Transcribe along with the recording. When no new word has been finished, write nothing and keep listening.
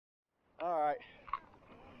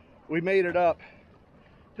We made it up.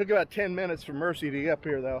 Took about 10 minutes for Mercy to get up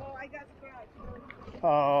here, though. Oh, I got scratched.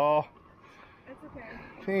 Oh. It's okay.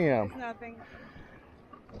 Damn. It's nothing.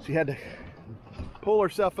 She had to pull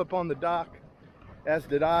herself up on the dock, as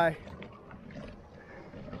did I.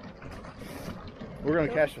 We're gonna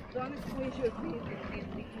catch them. Don't squeeze your feet in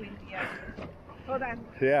between the Hold on.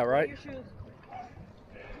 Yeah, right? Your shoes.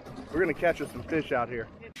 We're gonna catch us some fish out here.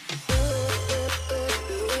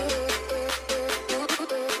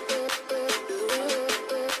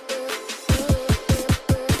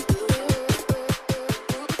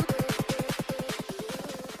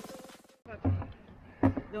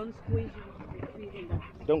 Don't squeeze your feet in there.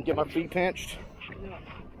 Don't get my feet pinched? No.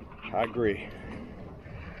 I agree.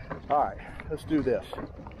 All right, let's do this.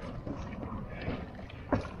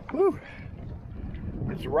 Whew.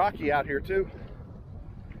 It's rocky out here too.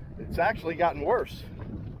 It's actually gotten worse.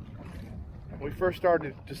 When we first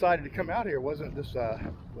decided to come out here, it wasn't this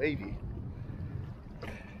wavy.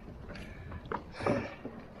 I'm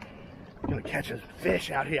gonna catch a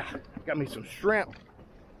fish out here. Got me some shrimp.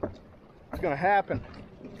 It's gonna happen.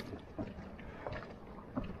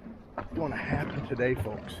 It's gonna happen today,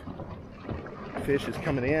 folks. Fish is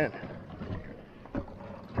coming in.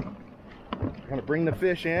 We're gonna bring the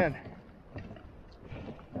fish in.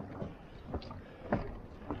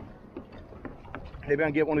 Maybe I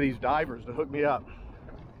can get one of these divers to hook me up.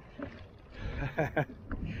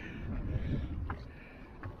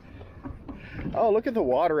 Oh, look at the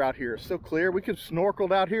water out here. It's so clear. We could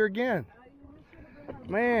snorkel out here again.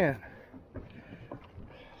 Man.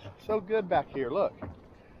 So good back here. Look.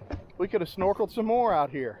 We could have snorkeled some more out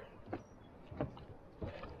here.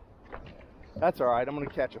 That's all right. I'm going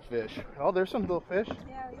to catch a fish. Oh, there's some little fish.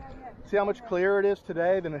 Yeah. See how much clearer it is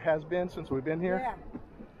today than it has been since we've been here?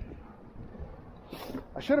 Yeah.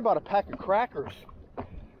 I should have bought a pack of crackers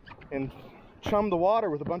and chummed the water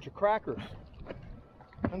with a bunch of crackers.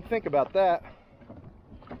 Didn't think about that.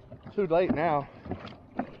 Too late now.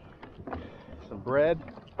 Some bread.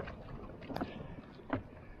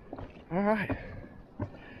 All right.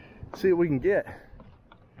 See what we can get.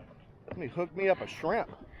 Let me hook me up a shrimp.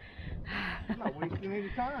 I'm not wasting any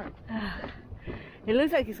time. It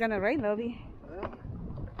looks like it's gonna rain, Lovey. Well,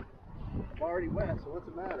 I'm already wet, so what's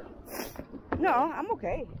the matter? No, I'm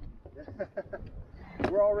okay.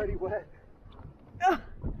 We're already wet.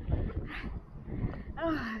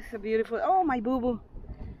 Oh, it's so beautiful. Oh, my boo-boo.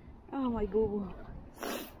 Oh, my boo-boo.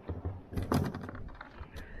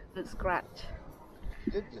 The scratch.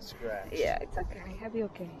 Did you scratch? Yeah, it's okay. I'll be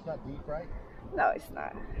okay. It's not deep, right? No, it's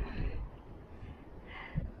not.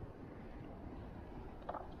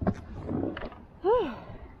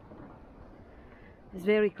 It's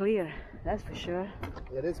very clear, that's for sure.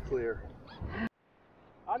 It is clear.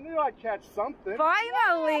 I knew I'd catch something.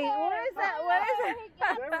 Finally! What is that? What is it?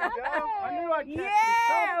 There we go. I knew I'd catch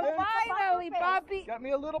something. Finally, Poppy. Got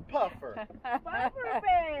me a little puffer. Puffer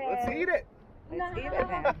Let's eat it. Let's eat it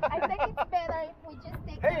then. I think it's better if we just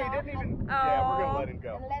take Hey, it he off didn't even. and, Yeah, we're gonna let him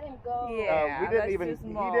go. and let him go. Yeah, we didn't that's even. too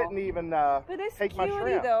small. He didn't even But it's take my cutie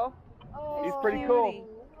shrimp. though. Oh, He's pretty cool.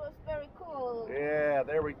 It was very cool. Yeah,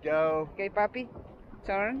 there we go. Okay, Poppy,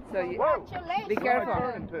 turn. So you Whoa. Congratulations. be careful. What am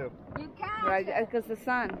I turning to? You can't. Right, because the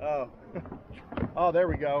sun. Oh. Oh, there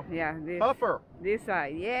we go. Yeah, this. Puffer. This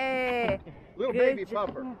side. Yeah. Little Good baby job.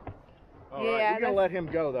 puffer. All Yeah, right, we're gonna that's- let him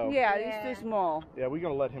go though. Yeah, it's too small. Yeah, we're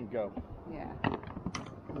gonna let him go. Yeah.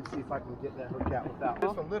 Let me see if I can get that hook out without.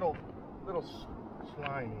 Just a little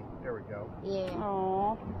slimy. There we go. Yeah.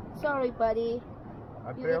 Oh. Sorry, buddy.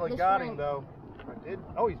 I You barely ate the got shrimp. him though. I did.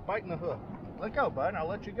 Oh, he's biting the hook. Let go, bud. I'll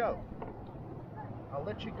let you go. I'll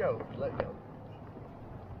let you go. Let go.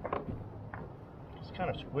 It's kind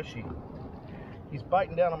of squishy. He's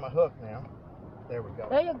biting down on my hook now. There we go.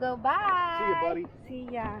 There you go. Bye. See you, buddy.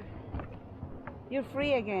 See ya. You're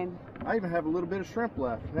free again. I even have a little bit of shrimp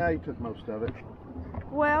left. Now you took most of it.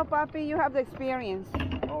 Well, Poppy, you have the experience.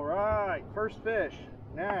 All right, first fish.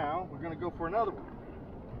 Now we're gonna go for another one.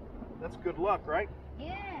 That's good luck, right?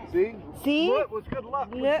 Yeah. See? See? Look was good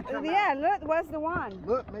luck. when Look, she come yeah, out. look, what's the one?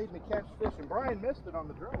 Look made me catch fish, and Brian missed it on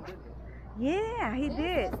the drone, didn't he? Yeah, he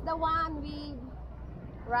did. This is the one we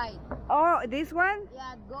ride. Oh, this one?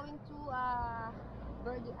 Yeah, going to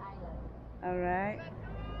Birdie Island. All right.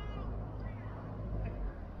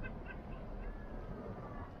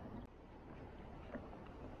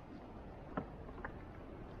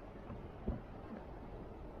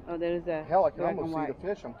 Oh, there's a Hell, I can black and almost see white. the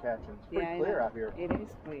fish I'm catching. It's pretty I clear know. out here. It is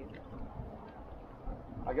clear.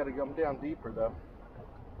 I gotta come down deeper though.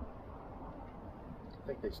 I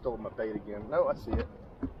think they stole my bait again. No, I see it.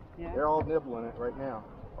 Yeah. They're all nibbling it right now.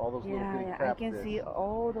 all those little bitty Yeah, I crap can fish. see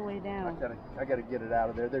all the way down. I gotta get it out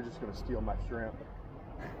of there. They're just gonna steal my shrimp.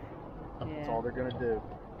 That's all they're gonna do.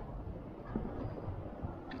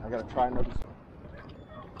 I gotta try another.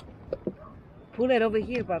 Pull it over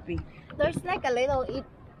here, puppy. There's like a little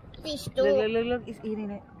fish too. Look, it's eating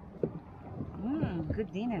it.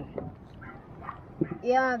 Good dinner.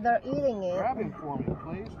 Yeah, they're eating it. Grab him for me,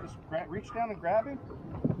 please. Just reach down and grab him.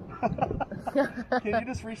 Can you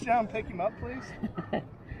just reach down and pick him up, please?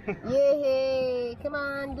 Yay! Come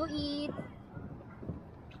on, go eat.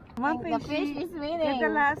 Come on, The fish is winning. Get the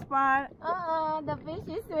last part. The fish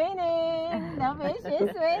is winning. The fish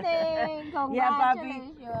is winning. Congratulations. Yeah,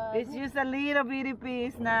 puppy. It's just a little bitty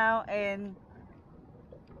piece now, and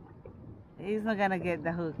he's not gonna get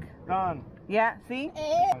the hook. Done. Yeah, see?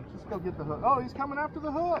 Just go get the hook. Oh, he's coming after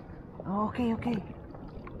the hook. Okay.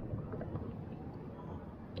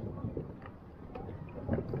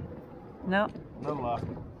 No. No luck.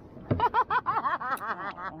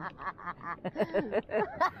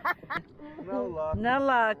 No luck. No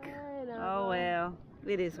luck. Oh well,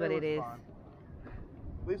 it is what it is. Fun.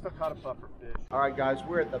 At least I caught a puffer fish. All right, guys,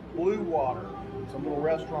 we're at the Blue Water. It's a little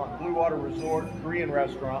restaurant, Blue Water Resort, Korean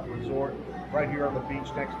restaurant resort, right here on the beach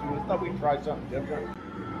next to us. Thought we'd try something different.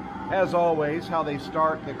 As always, how they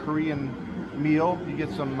start the Korean meal, you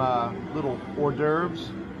get some little hors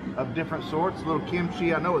d'oeuvres of different sorts. Little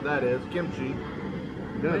kimchi, I know what that is, kimchi.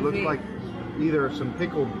 Then it looks like either some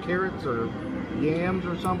pickled carrots or yams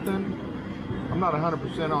or something. I'm not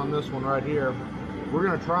 100% on this one right here. We're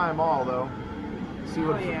gonna try them all though. See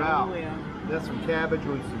what it's about. That's some cabbage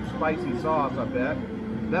with some spicy sauce, I bet.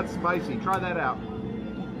 That's spicy. Try that out.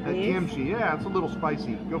 That kimchi, yeah, it's a little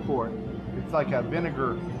spicy. Go for it. It's like a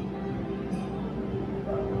vinegar.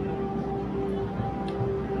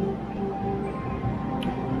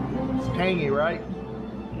 It's tangy, right?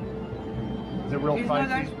 Is it real It's spicy? not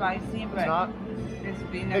that spicy, but It's not? it's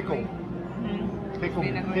Pickled.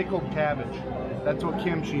 Pickled cabbage. That's what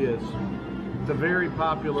kimchi is. It's a very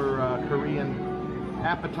popular Korean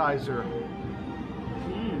appetizer.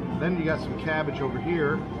 Then you got some cabbage over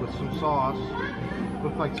here with some sauce.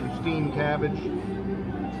 Looks like some steamed cabbage.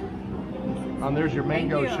 There's your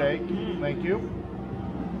mango shake. Thank you.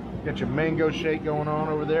 Got your mango shake going on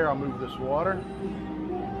over there. I'll move this water.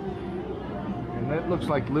 And that looks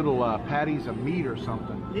like little patties of meat or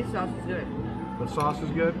something. this sauce is good. The sauce is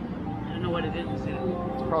good. I don't know what it is.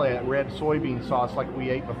 It's probably that red soybean sauce like we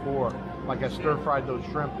ate before. Like I stir-fried those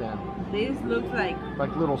shrimp in. This looks like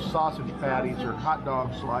Little sausage patties or hot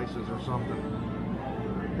dog slices or something.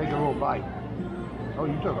 Take a little bite. Oh,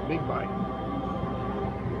 you took a big bite.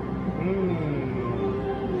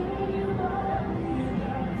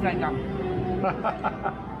 it's like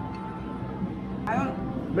I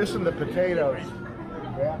don't. Missing the potatoes.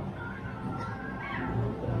 Yeah.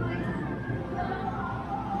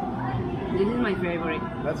 This is my favorite.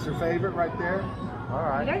 That's your favorite right there? All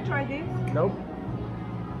right. Did I try this? Nope.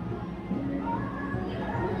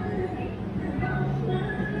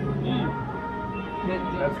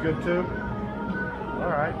 That's good too? All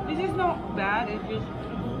right. This is not bad. It's just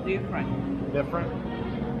different. Different?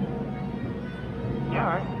 All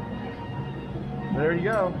right. There you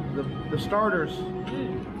go. The starters.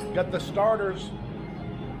 Got the starters.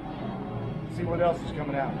 See what else is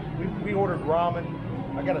coming out. We ordered ramen.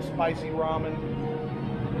 I got a spicy ramen.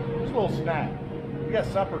 Just a little snack. We got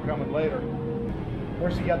supper coming later.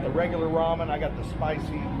 Mercy got the regular ramen. I got the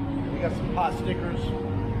spicy. We got some pot stickers.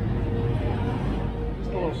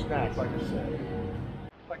 Just a little snack, like I said.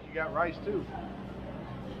 Like you got rice too.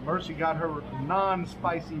 Mercy got her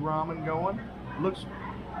non-spicy ramen going. Looks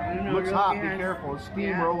hot. Be careful. It's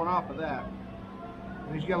steam rolling off of that.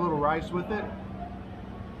 And she's got a little rice with it.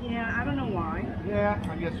 Yeah, I don't know why. Yeah,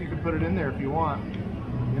 I guess you can put it in there if you want.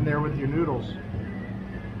 In there with your noodles.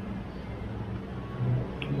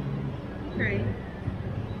 Okay.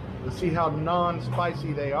 Let's see how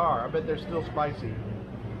non-spicy they are. I bet they're still spicy.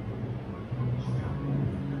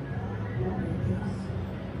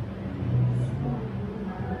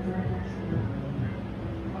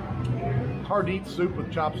 It's hard to eat soup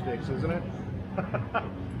with chopsticks, isn't it?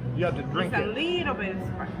 You have to drink It's a it. little bit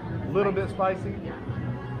spicy. A little bit spicy? Yeah.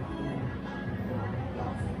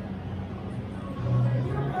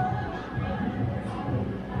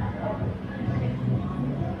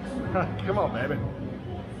 Come on, baby.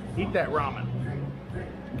 Eat that ramen.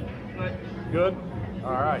 Good. Good?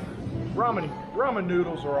 All right. Ramen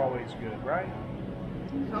noodles are always good, right?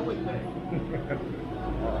 It's always good.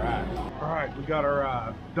 All right, we got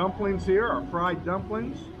our dumplings here, our fried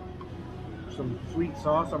dumplings. Some sweet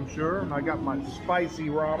sauce, I'm sure. And I got my spicy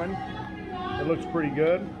ramen. It looks pretty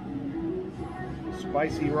good.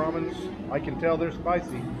 spicy ramens. I can tell they're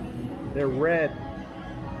spicy. They're red.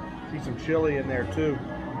 See some chili in there too.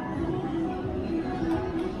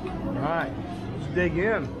 All right, let's dig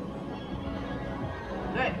in.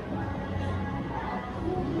 Good.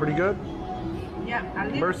 Pretty good? Yeah, a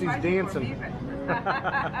little Mercy's spicy dancing. for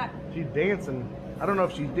me, She's dancing. I don't know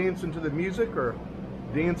if she's dancing to the music or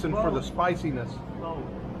dancing for the spiciness.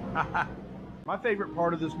 but- My favorite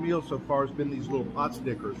part of this meal so far has been these little pot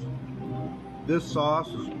stickers. This sauce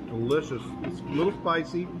is delicious. It's a little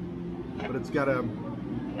spicy, but it's got a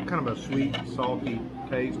kind of a sweet, salty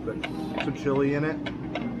taste, but some chili in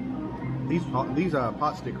it. These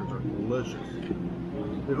pot stickers are delicious.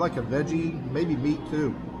 They're like a veggie, maybe meat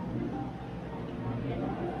too.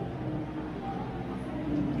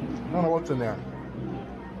 I don't know what's in there.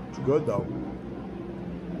 It's good though.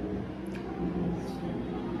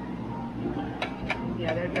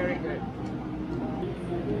 Yeah, they're very good.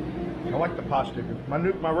 I like the pot stickers. My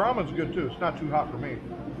ramen's good too. It's not too hot for me.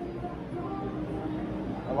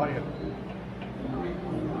 I like it.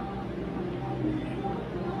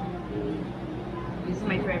 This is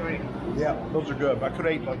my favorite. Yeah, those are good. I could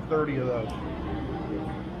have ate like 30 of those.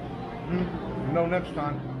 No, next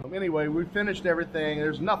time. Anyway, we finished everything.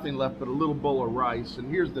 There's nothing left but a little bowl of rice. And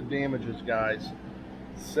here's the damages, guys.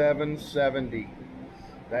 $7.70.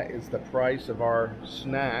 That is the price of our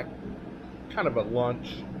snack. Kind of a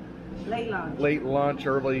lunch. Late lunch,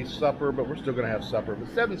 early supper, but we're still going to have supper. But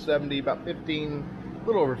 $7.70, about 15, a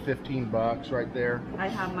little over 15 bucks right there. I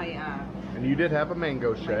have my And you did have a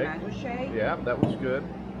mango shake. mango shake. Yeah, that was good.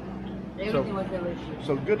 Everything was delicious.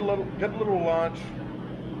 So good little lunch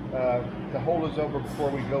to hold us over before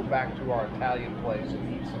we go back to our Italian place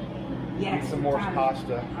and eat some more Italian.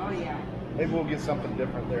 pasta. Oh yeah. Maybe we'll get something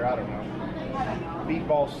different there. I don't know. I don't know.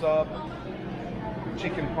 Meatball sub,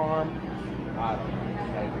 chicken parm. I don't know.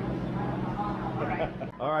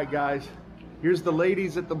 Maybe. All right, guys. Here's the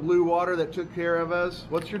ladies at the Blue Water that took care of us.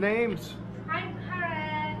 What's your names? I'm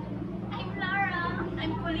Karen. I'm Laura.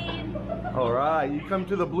 I'm Pauline. All right, you come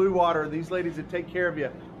to the Blue Water. These ladies that take care of you.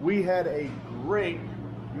 We had a great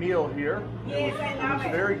meal here. Yes, I love It was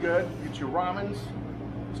it. very good. Get your ramens,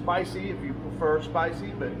 spicy if you prefer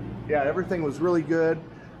spicy, but yeah, everything was really good.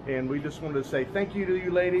 And we just wanted to say thank you to you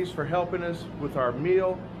ladies for helping us with our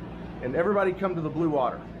meal. And everybody come to the Blue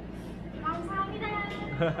Water.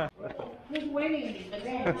 Who's winning the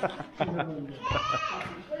game?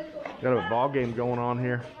 Got a ball game going on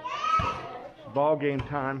here. Ball game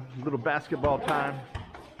time, little basketball time.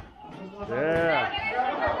 Yeah.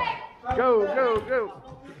 Go, go, go.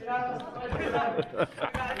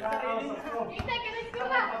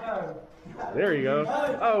 There you go.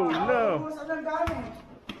 Oh no.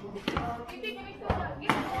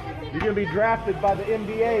 You're gonna be drafted by the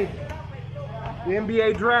NBA. The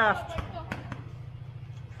NBA draft.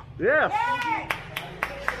 Yes.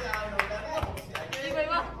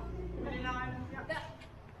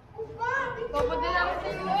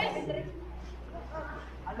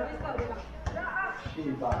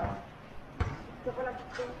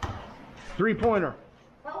 Three-pointer.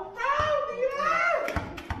 Oh,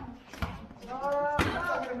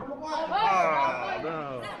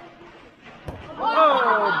 no.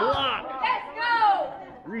 Oh, block. Let's go!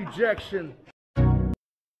 Rejection.